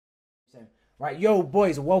Right, yo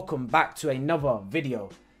boys, welcome back to another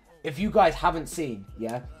video. If you guys haven't seen,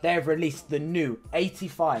 yeah, they have released the new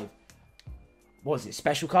 85, what was it,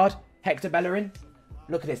 special card? Hector Bellerin.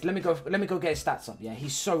 Look at this, let me go get his stats up, yeah,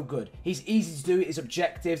 he's so good. He's easy to do, his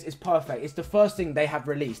objectives is perfect. It's the first thing they have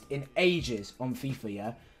released in ages on FIFA,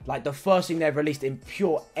 yeah. Like the first thing they've released in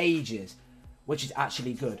pure ages, which is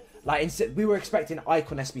actually good. Like, we were expecting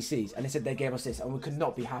icon SBCs, and they said they gave us this, and we could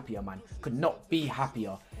not be happier, man. Could not be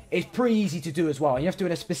happier. It's pretty easy to do as well, and you have to do it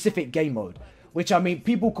in a specific game mode, which, I mean,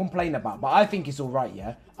 people complain about, but I think it's alright,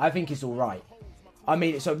 yeah? I think it's alright. I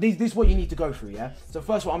mean, so this is what you need to go through, yeah? So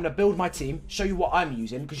first of all, I'm going to build my team, show you what I'm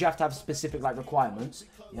using, because you have to have specific, like, requirements,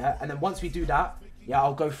 yeah? And then once we do that, yeah,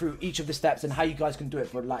 I'll go through each of the steps and how you guys can do it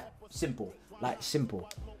for, like, simple.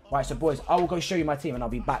 Right, so boys, I will go show you my team and I'll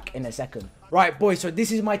be back in a second. Right, boys, so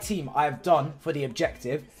this is my team I have done for the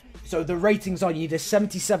objective. So the ratings are, you need a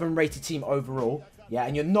 77 rated team overall. Yeah,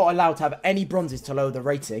 and you're not allowed to have any bronzes to lower the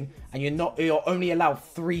rating. And you're only allowed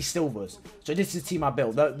 3 silvers. So this is the team I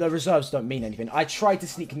built. The reserves don't mean anything. I tried to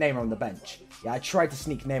sneak Neymar on the bench. Yeah, I tried to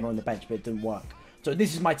sneak Neymar on the bench, but it didn't work. So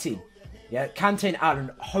this is my team. Yeah, Kante and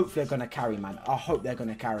Allen, hopefully they're going to carry, man. I hope they're going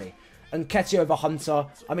to carry. And Nketiah over Hunter.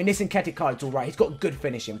 I mean, this Nketiah card's alright. He's got good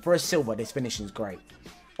finishing. For a silver, this finishing's great.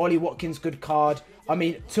 Ollie Watkins, good card. I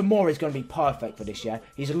mean, Tomori is going to be perfect for this, yeah?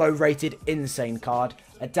 He's a low-rated, insane card.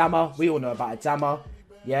 Adama, we all know about Adama.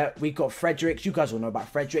 Yeah, we've got Fredericks. You guys all know about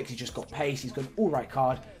Fredericks. He's just got pace. He's got an alright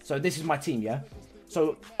card. So this is my team, yeah?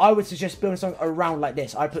 So I would suggest building something around like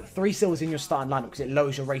this. I put 3 silvers in your starting lineup because it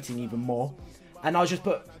lowers your rating even more. And I'll just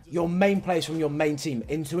put your main players from your main team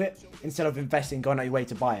into it instead of investing, going out your way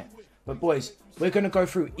to buy it. But boys, we're going to go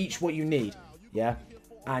through each what you need, yeah?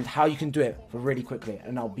 And how you can do it for really quickly.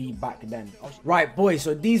 And I'll be back then. Right, boys,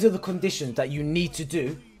 so these are the conditions that you need to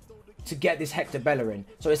do to get this Hector Bellerin.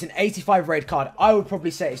 So it's an 85 rated card. I would probably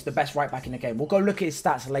say it's the best right back in the game. We'll go look at his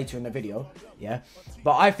stats later in the video, yeah?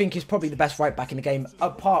 But I think he's probably the best right back in the game,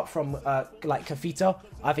 apart from, like, Kafita.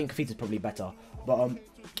 I think Kafita's probably better. But,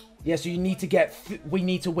 yeah, so you need to we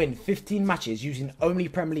need to win 15 matches using only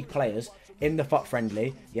Premier League players in the FUT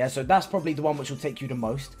friendly, yeah, so that's probably the one which will take you the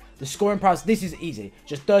most. The scoring prowess, this is easy,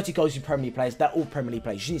 just 30 goals using Premier League players, they're all Premier League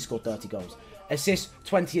players, you need to score 30 goals. Assists,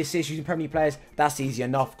 20 assists using Premier League players, that's easy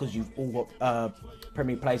enough because you've all got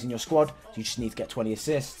Premier League players in your squad, so you just need to get 20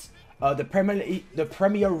 assists. The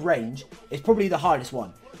Premier range is probably the hardest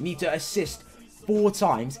one. You need to assist 4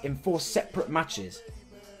 times in 4 separate matches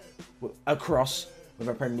across with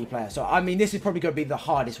a Premier League player. So, I mean, this is probably going to be the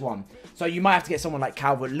hardest one. So, you might have to get someone like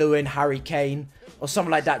Calvert-Lewin, Harry Kane, or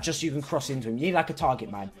someone like that, just so you can cross into him. You need, like, a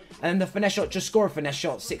target man. And then the finesse shot, just score a finesse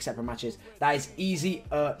shot, 6 separate matches. That is easy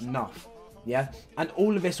enough. Yeah? And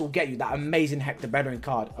all of this will get you that amazing Hector Bellerin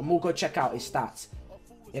card. And we'll go check out his stats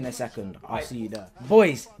in a second. I'll see you there.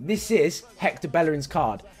 Boys, this is Hector Bellerin's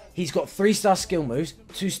card. He's got 3-star skill moves,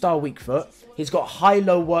 2-star weak foot. He's got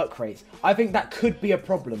high-low work rates. I think that could be a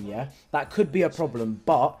problem, yeah? That could be a problem,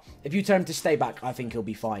 but if you tell him to stay back, I think he'll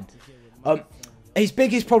be fine. His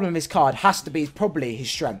biggest problem with his card has to be probably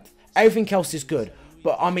his strength. Everything else is good,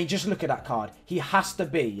 but, I mean, just look at that card. He has to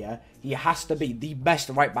be, yeah? He has to be the best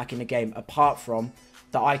right-back in the game, apart from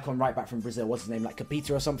the icon right-back from Brazil. What's his name? Like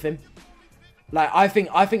Capita or something? Like, I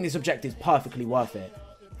think this objective is perfectly worth it.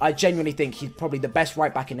 I genuinely think he's probably the best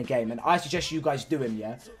right back in the game. And I suggest you guys do him,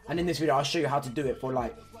 yeah? And in this video, I'll show you how to do it for,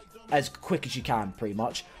 like, as quick as you can, pretty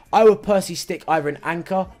much. I would personally stick either an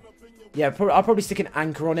anchor. Yeah, I'll probably stick an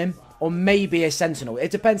anchor on him. Or maybe a sentinel. It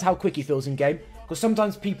depends how quick he feels in game. Because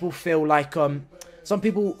sometimes people feel like,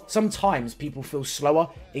 sometimes people feel slower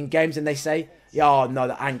in games and they say, yeah, oh, no,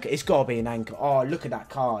 the anchor. It's got to be an anchor. Oh, look at that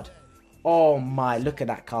card. Oh, my, look at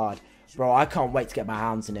that card. Bro, I can't wait to get my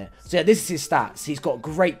hands in it. So, yeah, this is his stats. He's got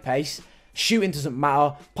great pace. Shooting doesn't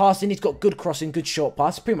matter. Passing, he's got good crossing, good short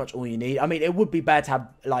pass. Pretty much all you need. I mean, it would be better to have,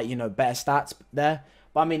 like, you know, better stats there.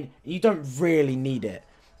 But, I mean, you don't really need it.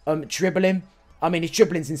 Dribbling. I mean, his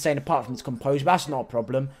dribbling's insane apart from his composure. But that's not a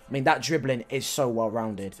problem. I mean, that dribbling is so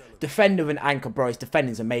well-rounded. Defender with an anchor, bro. His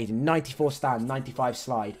defending's amazing. 94 stand, 95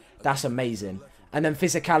 slide. That's amazing. And then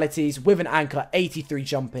physicalities with an anchor, 83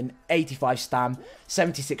 jumping, 85 stam,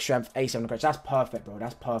 76 strength, 87 courage. That's perfect, bro.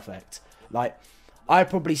 That's perfect. Like, I'd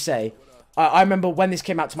probably say, I remember when this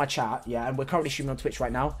came out to my chat, yeah, and we're currently streaming on Twitch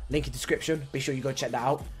right now. Link in description. Be sure you go check that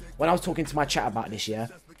out. When I was talking to my chat about this, yeah,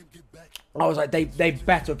 I was like, they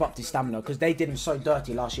better have upped his stamina because they did him so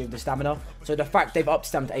dirty last year with the stamina. So the fact they've upped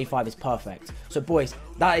stamina to A5 is perfect. So boys,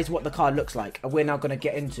 that is what the card looks like. And we're now going to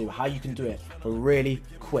get into how you can do it really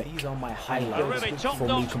quick. These are my highlights for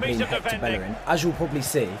me completing Hector Bellerin. As you'll probably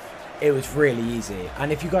see, it was really easy.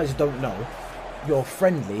 And if you guys don't know, your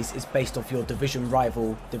friendlies is based off your division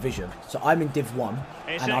rival division. So I'm in Div 1,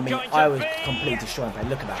 and I mean, I was completely destroying play.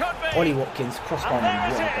 Look at that. Ollie Watkins, crossbar,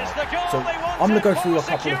 and water. So I'm going to go through a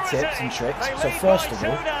couple of tips and tricks. So first of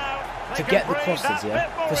all, to get the crosses,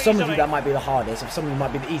 yeah, for some of you that might be the hardest, for some of you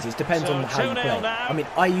might be the easiest, depends on how you play. I mean,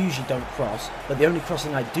 I usually don't cross, but the only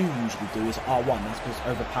crossing I do usually do is R1, that's because it's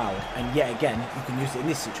overpowered, and yet again, you can use it in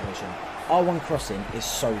this situation. R1 crossing is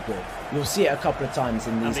so good. You'll see it a couple of times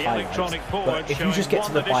in these highlights, but if you just get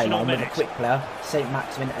to the byline with a quick player, St.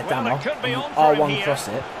 Maximin, Adama, and you R1 cross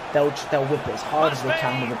it, they'll whip it as hard as they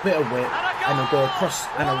can with a bit of whip, and they'll go across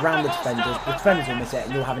and around the defenders. The defenders will miss it,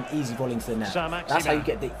 and you'll have an easy volley into the net. That's how you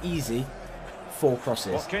get the easy 4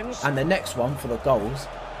 crosses. And the next one for the goals,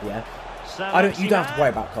 yeah, you don't have to worry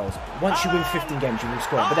about goals. Once you win 15 games, you will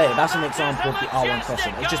score. But there, that's an example of the R1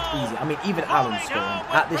 crossing. It's just easy. I mean, even Alan's scoring.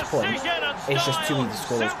 At this point, it's just too easy to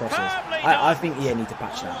score those crosses. I think EA need to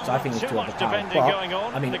patch that. So I think it's too overpowered.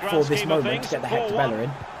 But, I mean, for this moment, to get the Hector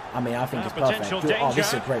Bellerin, I mean, I think it's perfect. Oh, this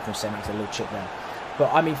is a great from St. Max, a little chip there.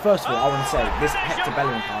 But I mean, first of all, I want to say this Hector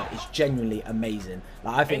Bellerin card is genuinely amazing.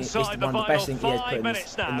 Like, I think it's one of the best things he has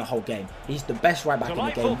put in the whole game. He's the best right back in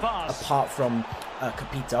the game, apart from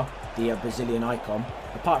Capita, the Brazilian icon.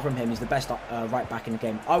 Apart from him, he's the best right back in the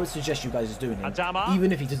game. I would suggest you guys are doing him,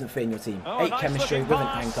 even if he doesn't fit in your team. 8 chemistry with an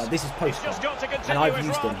anchor. This is post-con, and I've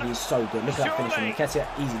used him. He is so good. Look at that finish from Nketiah.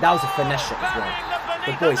 Easy. That was a finesse shot as well.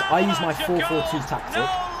 But boys, I use my 4-4-2 tactic.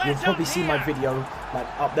 You'll probably see my video like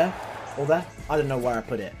up there or there. I don't know where I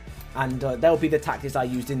put it. And they'll be the tactics I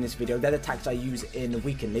used in this video. They're the tactics I use in the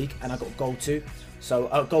weekend league, and I got gold 2. So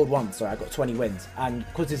gold 1, sorry, I got 20 wins. And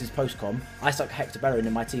because this is post-com, I stuck Hector Bellerin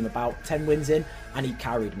in my team about 10 wins in, and he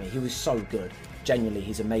carried me. He was so good. Genuinely,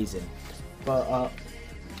 he's amazing. But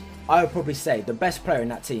I would probably say the best player in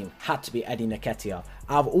that team had to be Eddie Nketiah.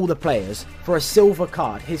 Out of all the players, for a silver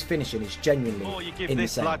card, his finishing is genuinely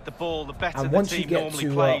insane. And once you get to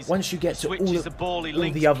all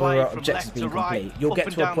the other objectives being complete, you'll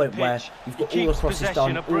get to a point where you've got all the crosses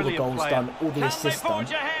done, all the goals done, all the assists done,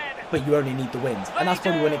 but you only need the wins. And that's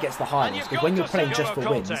probably when it gets the hardest, because when you're playing just for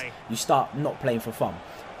wins, you start not playing for fun.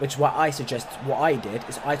 Which is why I suggest, what I did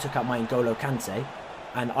is I took out my N'Golo Kante,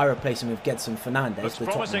 and I replaced him with Gedson Fernandes, the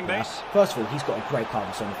Tottenham player. First of all, he's got a great card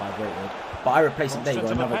with 75 rated, but I replaced him. There you go,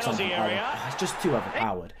 another example. It's just too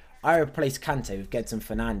overpowered. I replaced Kante with Gedson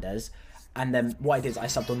Fernandes, and then what I did is I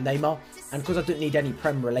subbed on Neymar, and because I didn't need any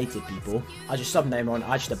Prem related people, I just subbed Neymar and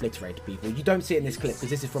I just obliterated people. You don't see it in this clip because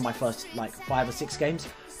this is from my first like 5 or 6 games.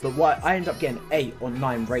 But what I ended up getting 8 or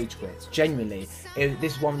 9 rage quits. Genuinely,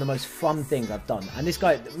 this is one of the most fun things I've done. And this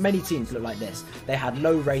guy, many teams look like this. They had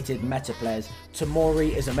low-rated meta players.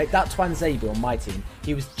 Tamori is amazing. That Twanzebe on my team,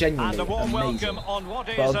 he was genuinely amazing.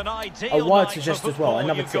 But I would suggest as well,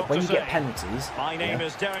 another tip, when you get penalties,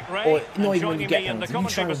 or not even when you get penalties, if you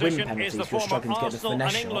try and win penalties if you're struggling to get the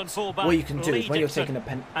finesse shots, what you can do is when you're taking a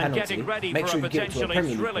penalty, make sure you give it to a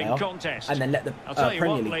Premier League player, and then let the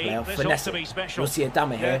Premier League player finesse it. You'll see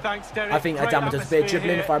Adama here. I think Adama does a bit of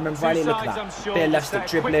dribbling, if I remember rightly. Look at that. Bit of left stick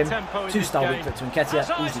dribbling, 2-star weak foot to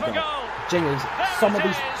Nketiah, easy goal. Genuinely, some of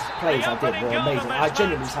these plays I did were amazing. I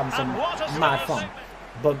genuinely was having some mad fun.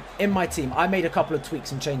 But in my team, I made a couple of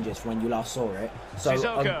tweaks and changes from when you last saw it. So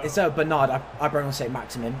instead of Bernard, I brought on St.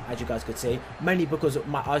 Maximin, as you guys could see. Mainly because I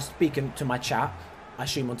was speaking to my chat. I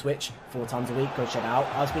stream on Twitch 4 times a week, go check it out.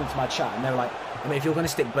 I was speaking to my chat and they were like, I mean, if you're going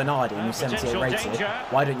to stick Bernard in with 78 rated,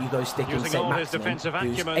 why don't you go stick in St. Maximin,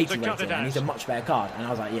 who's 80 rated, and he's a much better card. And I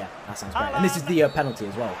was like, yeah, that sounds great. And this is the penalty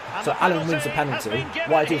as well. So Alan wins the penalty.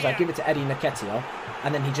 What I do is I give it to Eddie Nketiah,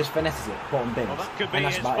 and then he just finesses it, bottom bins. And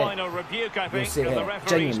that's about it. You'll see here.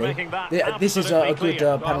 Genuinely, this is a good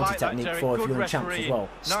penalty technique for if you're in champs as well.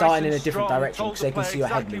 Starting in a different direction, because they can see your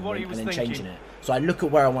head movement, and then changing it. So I look at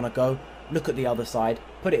where I want to go, look at the other side,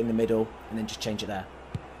 put it in the middle, and then just change it there.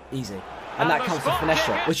 Easy. And that counts for finesse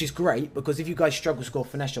shot, which is great, because if you guys struggle to score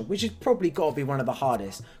finesse shot, which is probably got to be one of the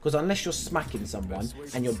hardest, because unless you're smacking someone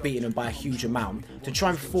and you're beating them by a huge amount, to try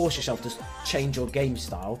and force yourself to change your game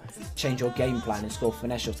style, change your game plan and score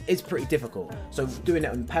finesse shots is pretty difficult. So doing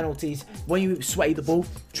it on penalties, when you sway the ball,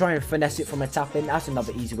 try and finesse it from a tap in, that's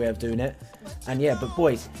another easy way of doing it. And yeah, but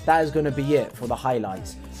boys, that is going to be it for the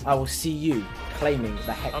highlights. I will see you claiming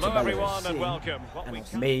the Hector Bellerin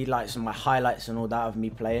and me, like some of my highlights and all that of me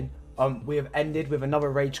playing. We have ended with another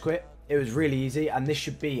rage quit. It was really easy, and this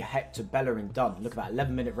should be Hector Bellerin done. Look at that,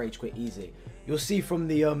 11-minute rage quit, easy. You'll see from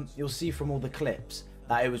the all the clips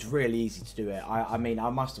that it was really easy to do it. I mean, I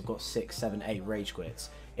must have got 6, 7, 8 rage quits.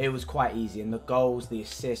 It was quite easy, and the goals, the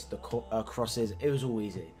assists, the crosses, it was all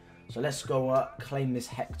easy. So let's go claim this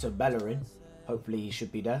Hector Bellerin. Hopefully he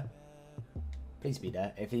should be there. Please be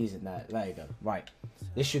there. If he isn't there, there you go. Right.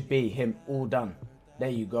 This should be him all done. There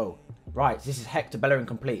you go. Right, this is Hector Bellerin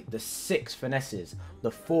complete. The 6 finesses,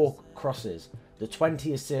 the 4 crosses, the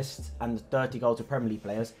 20 assists, and the 30 goals to Premier League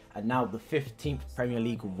players, and now the 15th Premier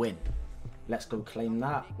League win. Let's go claim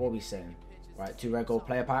that. What are we saying? Right, 2 rare gold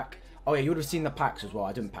player pack. Oh yeah, you would have seen the packs as well.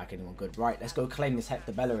 I didn't pack anyone good. Right, let's go claim this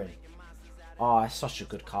Hector Bellerin. Oh, it's such a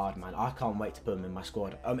good card, man. I can't wait to put him in my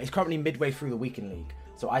squad. It's currently midway through the weekend league,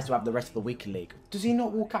 so I still have the rest of the weekend league. Does he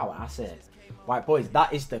not walk out? That's it. Right, boys,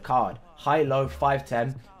 that is the card. High, low,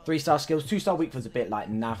 5'10", 3-star skills. 2-star weak was a bit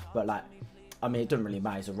like naff, but like, I mean, it doesn't really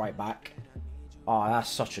matter. He's a right back. Oh, that's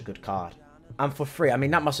such a good card. And for free, I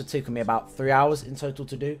mean, that must have taken me about 3 hours in total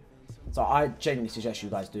to do. So I genuinely suggest you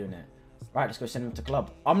guys doing it. Right, let's go send him to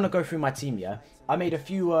club. I'm going to go through my team, yeah? I made a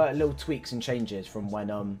few little tweaks and changes from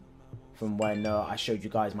when I showed you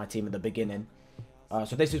guys my team at the beginning.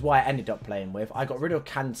 So this is why I ended up playing with. I got rid of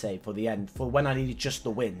Kante for the end. For when I needed just the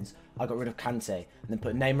wins, I got rid of Kante. And then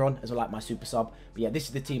put Neymar on as well, like my super sub. But yeah, this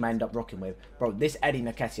is the team I ended up rocking with. Bro, this Eddie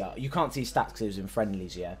Nketiah, you can't see stats because he was in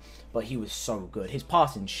friendlies, yeah? But he was so good. His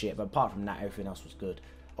passing shit, but apart from that, everything else was good.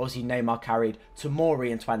 Obviously, Neymar carried.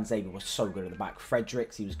 Tomori and Twanzebe was so good at the back.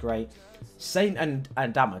 Fredericks, he was great. Saint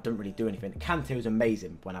and Dama didn't really do anything. Kante was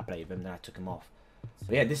amazing when I played with him, then I took him off.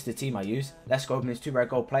 So yeah, this is the team I use. Let's go open this 2 rare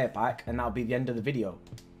gold player pack, and that'll be the end of the video.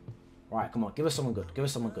 Right, come on, give us someone good. Give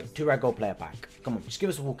us someone good. 2 rare gold player pack. Come on, just give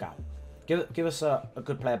us a walkout. Give us a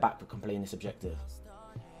good player back for completing this objective.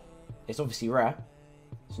 It's obviously rare.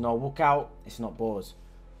 It's not a walkout. It's not bores.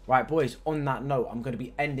 Right, boys, on that note, I'm going to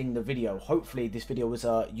be ending the video. Hopefully, this video was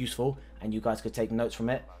useful, and you guys could take notes from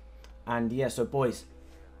it. And yeah, so boys,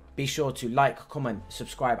 be sure to like, comment,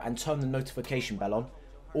 subscribe, and turn the notification bell on.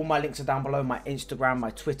 All my links are down below, my Instagram, my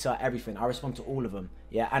Twitter, everything. I respond to all of them.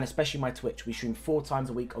 Yeah, and especially my Twitch. We stream 4 times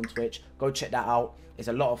a week on Twitch. Go check that out. It's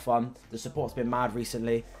a lot of fun. The support's been mad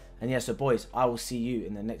recently. And yeah, so boys, I will see you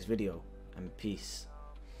in the next video. And peace.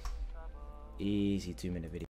 Easy 2-minute video.